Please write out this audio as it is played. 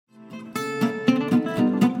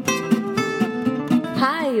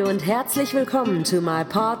und herzlich willkommen to my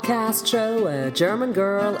podcast show, A German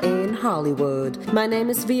Girl in Hollywood. My name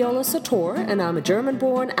is Viola Sator, and I'm a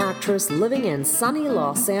German-born actress living in sunny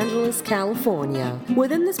Los Angeles, California.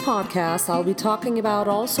 Within this podcast, I'll be talking about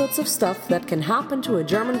all sorts of stuff that can happen to a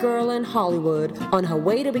German girl in Hollywood on her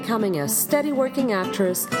way to becoming a steady working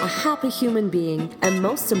actress, a happy human being, and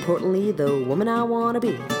most importantly, the woman I want to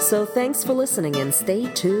be. So thanks for listening and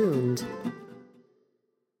stay tuned.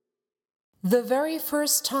 The very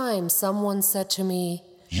first time someone said to me,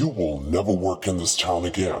 "You will never work in this town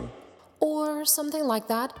again," or something like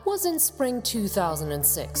that, was in spring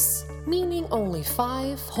 2006, meaning only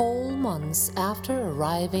 5 whole months after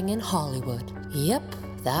arriving in Hollywood. Yep,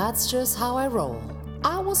 that's just how I roll.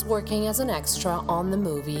 I was working as an extra on the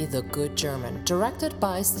movie The Good German, directed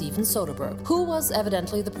by Steven Soderbergh, who was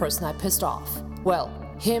evidently the person I pissed off. Well,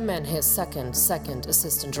 him and his second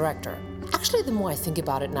assistant director. Actually, the more I think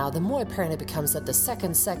about it now, the more apparent it becomes that the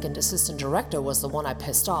second assistant director was the one I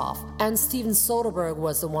pissed off, and Steven Soderbergh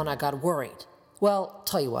was the one I got worried. Well,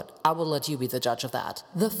 tell you what, I will let you be the judge of that.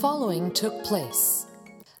 The following took place.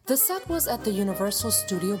 The set was at the Universal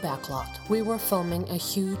Studio backlot. We were filming a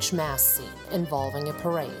huge mass scene involving a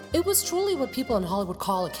parade. It was truly what people in Hollywood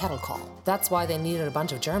call a kettle call. That's why they needed a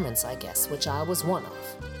bunch of Germans, I guess, which I was one of.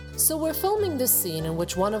 So we're filming this scene in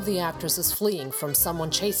which one of the actors is fleeing from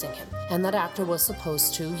someone chasing him, and that actor was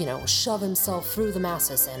supposed to, shove himself through the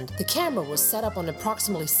masses, and the camera was set up on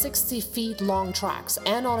approximately 60 feet long tracks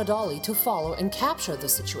and on a dolly to follow and capture the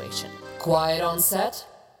situation. Quiet on set.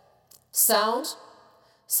 Sound.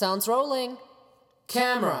 Sound's rolling.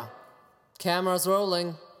 Camera's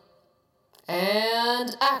rolling.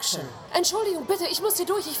 And action. Entschuldigung, bitte, ich muss hier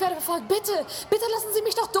durch, ich werde verfolgt. Bitte lassen Sie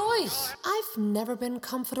mich doch durch. I've never been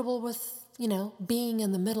comfortable with, being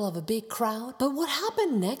in the middle of a big crowd. But what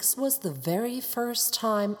happened next was the very first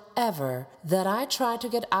time ever that I tried to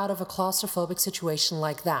get out of a claustrophobic situation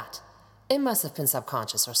like that. It must have been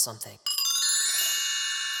subconscious or something.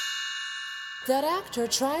 That actor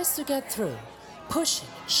tries to get through. Pushing,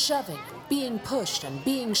 shoving, being pushed and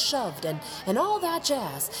being shoved and all that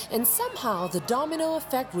jazz, and somehow the domino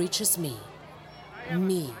effect reaches me.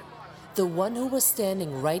 Me, the one who was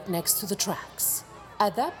standing right next to the tracks.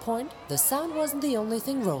 At that point, the sound wasn't the only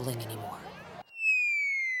thing rolling anymore.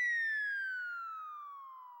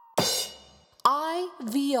 I,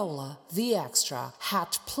 Viola, the extra,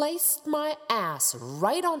 had placed my ass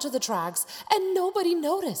right onto the tracks and nobody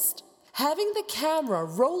noticed. Having the camera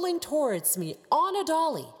rolling towards me on a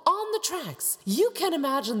dolly, on the tracks, you can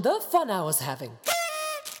imagine the fun I was having.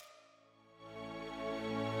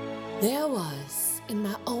 There was, in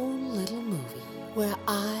my own little movie, where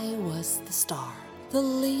I was the star, the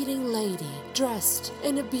leading lady, dressed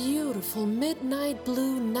in a beautiful midnight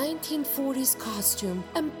blue 1940s costume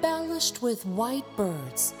embellished with white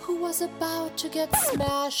birds, who was about to get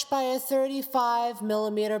smashed by a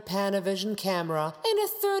 35mm Panavision camera in a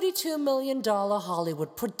 $32 million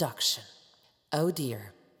Hollywood production. Oh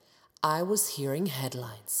dear, I was hearing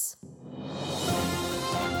headlines.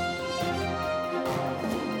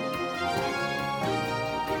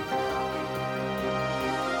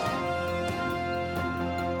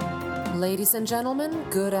 Ladies and gentlemen,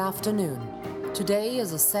 good afternoon. Today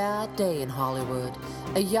is a sad day in Hollywood.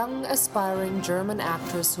 A young, aspiring German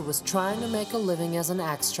actress who was trying to make a living as an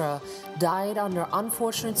extra died under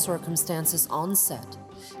unfortunate circumstances on set.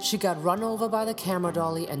 She got run over by the camera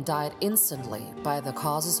dolly and died instantly by the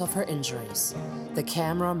causes of her injuries. The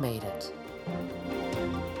camera made it.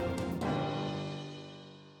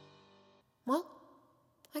 Well,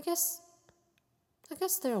 I guess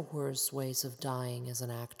there are worse ways of dying as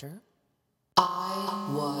an actor.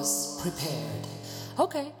 I was prepared.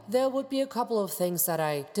 Okay, there would be a couple of things that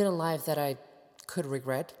I did in life that I could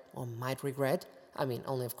regret or might regret. I mean,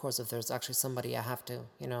 only of course if there's actually somebody I have to,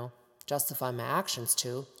 justify my actions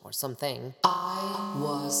to or something. I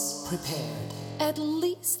was prepared. At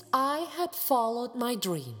least I had followed my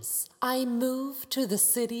dreams. I moved to the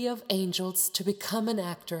City of Angels to become an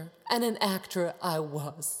actor, and an actor I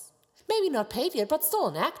was. Maybe not paid yet, but still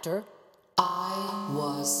an actor. I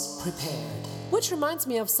was prepared. Which reminds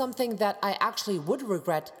me of something that I actually would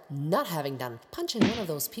regret not having done. Punching one of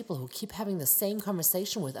those people who keep having the same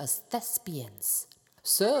conversation with us thespians.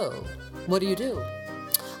 So, what do?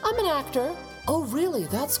 I'm an actor. Oh, really?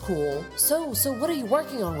 That's cool. So what are you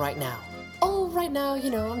working on right now? Oh, right now,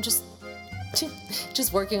 I'm just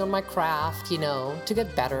working on my craft, to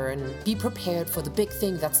get better and be prepared for the big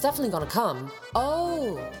thing that's definitely gonna come.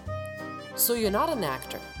 Oh, so you're not an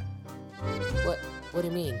actor? What do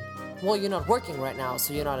you mean? Well, you're not working right now,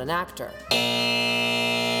 so you're not an actor.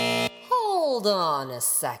 Hold on a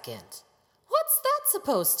second. What's that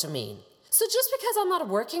supposed to mean? So just because I'm not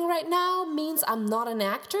working right now means I'm not an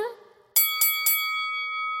actor?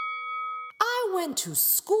 I went to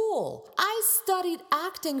school. I studied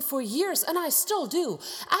acting for years, and I still do.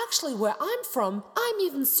 Actually, where I'm from, I'm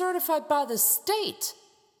even certified by the state.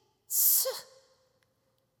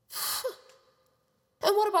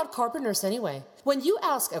 And what about carpenters anyway? When you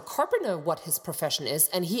ask a carpenter what his profession is,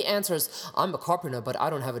 and he answers, I'm a carpenter, but I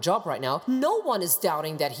don't have a job right now, no one is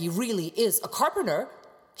doubting that he really is a carpenter.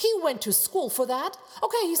 He went to school for that.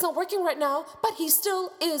 Okay, he's not working right now, but he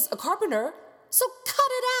still is a carpenter. So cut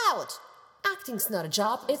it out. Acting's not a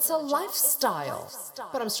job, it's a lifestyle.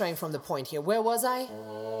 But I'm straying from the point here. Where was I?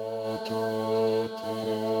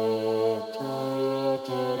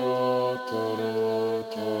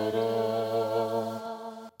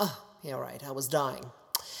 Oh, yeah, right, I was dying.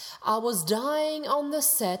 I was dying on the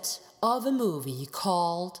set of a movie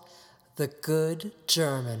called The Good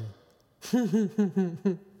German.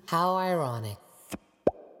 How ironic.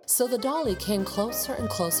 So the dolly came closer and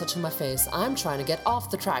closer to my face. I'm trying to get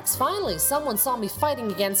off the tracks. Finally, someone saw me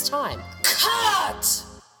fighting against time. Cut!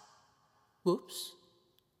 Whoops.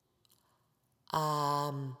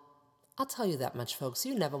 I'll tell you that much, folks.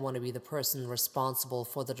 You never want to be the person responsible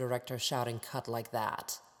for the director shouting cut like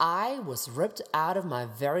that. I was ripped out of my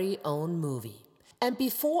very own movie. And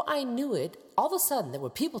before I knew it, all of a sudden there were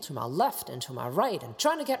people to my left and to my right and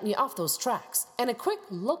trying to get me off those tracks. And a quick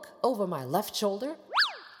look over my left shoulder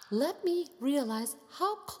let me realize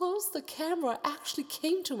how close the camera actually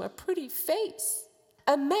came to my pretty face.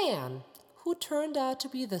 A man who turned out to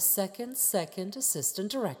be the second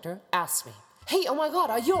assistant director asked me, Hey, oh my God,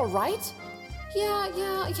 are you all right? Yeah,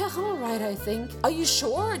 I'm all right, I think. Are you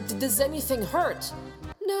sure? Does anything hurt?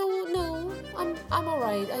 No, I'm all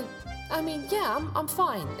right. I mean, yeah, I'm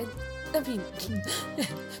fine. I mean,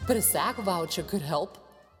 but a SAG voucher could help.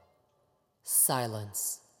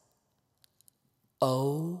 Silence.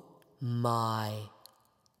 Oh my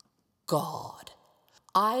God.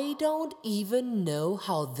 I don't even know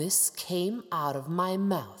how this came out of my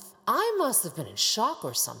mouth. I must have been in shock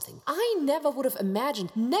or something. I never would have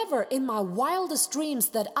imagined, never in my wildest dreams,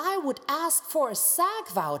 that I would ask for a SAG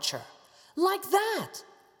voucher. Like that.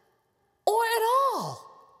 Or at all.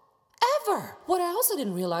 Ever. What I also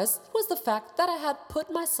didn't realize was the fact that I had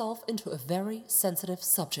put myself into a very sensitive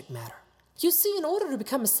subject matter. You see, in order to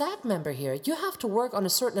become a SAG member here, you have to work on a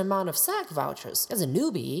certain amount of SAG vouchers. As a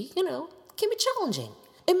newbie, it can be challenging.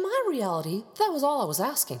 In my reality, that was all I was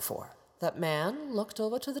asking for. That man looked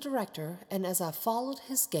over to the director, and as I followed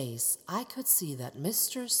his gaze, I could see that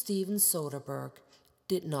Mr. Steven Soderbergh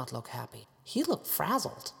did not look happy. He looked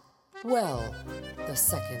frazzled. Well, the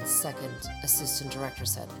second assistant director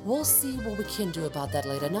said, we'll see what we can do about that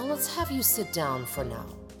later. Now let's have you sit down for now.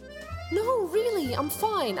 No, really, I'm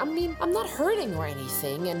fine. I mean, I'm not hurting or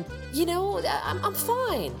anything, and, I'm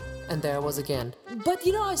fine. And there was again. But,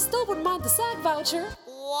 I still wouldn't mind the SAG voucher.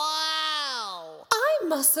 Wow! I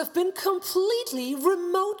must have been completely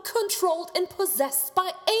remote controlled and possessed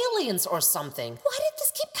by aliens or something. Why did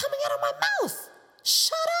this keep coming out of my mouth?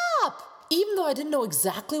 Shut up! Even though I didn't know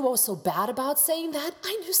exactly what was so bad about saying that,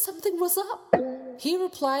 I knew something was up. He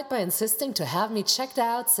replied by insisting to have me checked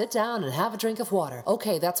out, sit down, and have a drink of water.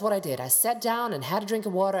 Okay, that's what I did. I sat down and had a drink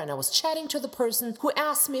of water, and I was chatting to the person who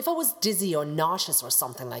asked me if I was dizzy or nauseous or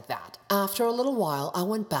something like that. After a little while, I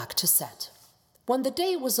went back to set. When the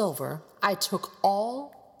day was over, I took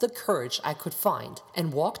all the courage I could find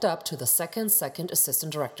and walked up to the second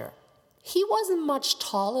assistant director. He wasn't much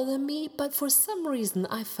taller than me, but for some reason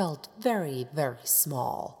I felt very, very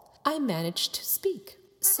small. I managed to speak.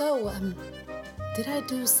 So, did I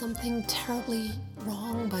do something terribly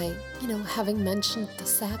wrong by, having mentioned the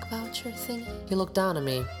SAG voucher thing? He looked down at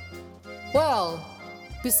me. Well,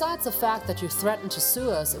 besides the fact that you threatened to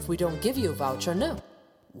sue us if we don't give you a voucher, no.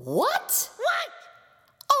 What?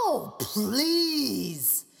 Oh,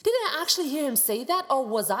 please! Did I actually hear him say that, or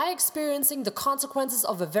was I experiencing the consequences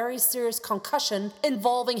of a very serious concussion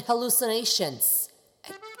involving hallucinations?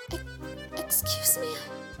 Excuse me?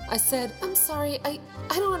 I said, I'm sorry, I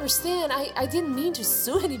don't understand. I didn't mean to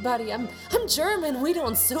sue anybody. I'm German. We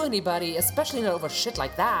don't sue anybody, especially not over shit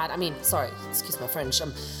like that. I mean, sorry, excuse my French.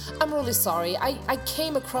 I'm really sorry. I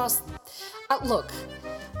came across... look,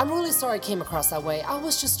 I'm really sorry I came across that way. I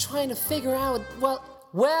was just trying to figure out,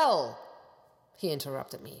 well, he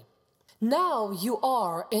interrupted me. Now you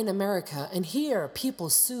are in America, and here people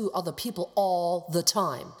sue other people all the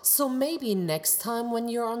time. So maybe next time when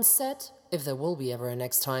you're on set, if there will be ever a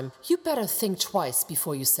next time, you better think twice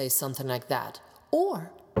before you say something like that.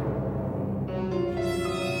 Or...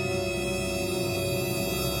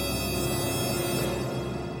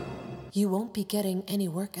 You won't be getting any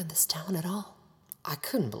work in this town at all. I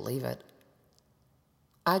couldn't believe it.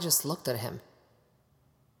 I just looked at him.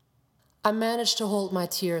 I managed to hold my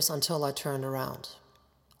tears until I turned around.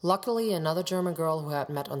 Luckily, another German girl who I had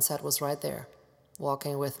met on set was right there,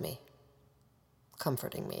 walking with me,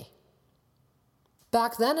 comforting me.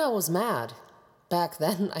 Back then I was mad. Back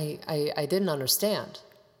then I didn't understand.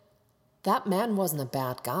 That man wasn't a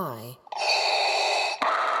bad guy.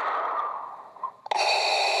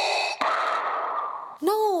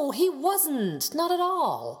 No, he wasn't. Not at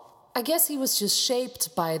all. I guess he was just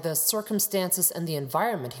shaped by the circumstances and the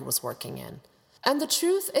environment he was working in. And the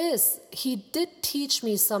truth is, he did teach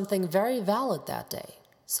me something very valid that day.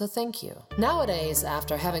 So thank you. Nowadays,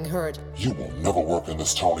 after having heard, "You will never work in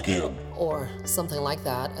this town again," or something like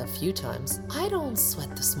that a few times, I don't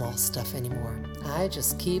sweat the small stuff anymore. I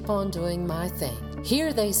just keep on doing my thing.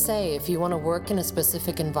 Here they say if you want to work in a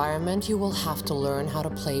specific environment, you will have to learn how to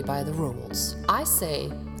play by the rules. I say,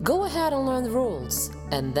 go ahead and learn the rules,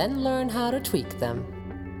 and then learn how to tweak them.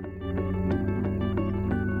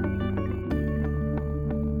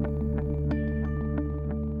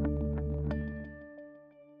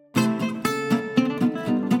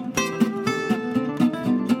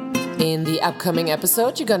 In the upcoming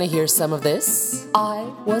episode, you're gonna hear some of this.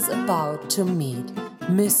 I was about to meet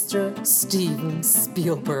Mr. Steven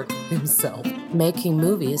Spielberg himself. Making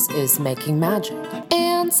movies is making magic.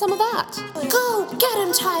 And some of that. Go, get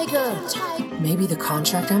him, Tiger! Maybe the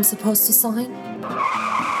contract I'm supposed to sign?